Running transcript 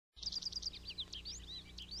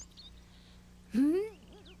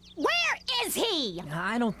Where is he?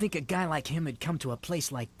 I don't think a guy like him would come to a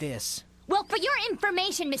place like this. Well, for your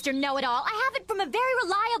information, Mr. Know-It-All, I have it from a very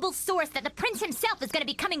reliable source that the prince himself is going to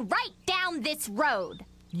be coming right down this road.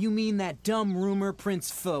 You mean that dumb rumor Prince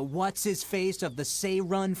What's-His-Face of the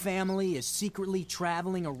Say-Run family is secretly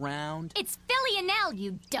traveling around? It's Philly-and-L,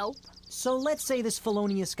 you dope. So let's say this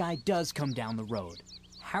felonious guy does come down the road.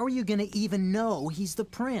 How are you gonna even know he's the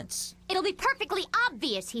prince? It'll be perfectly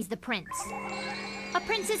obvious he's the prince. A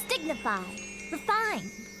prince is dignified, refined,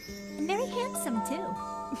 and very handsome, too.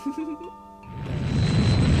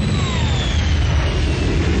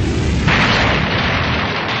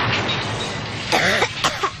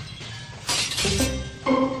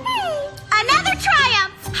 Another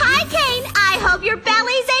triumph! Hi, Kane! I hope your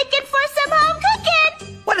belly's aching for some home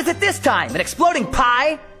cooking! What is it this time? An exploding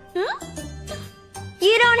pie? Huh?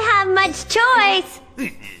 You don't have much choice.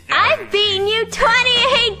 I've beaten you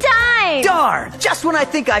 28 times! Darn! Just when I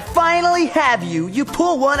think I finally have you, you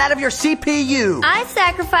pull one out of your CPU! I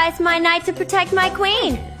sacrificed my knight to protect my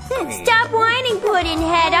queen. Stop whining,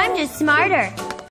 Puddinhead. I'm just smarter.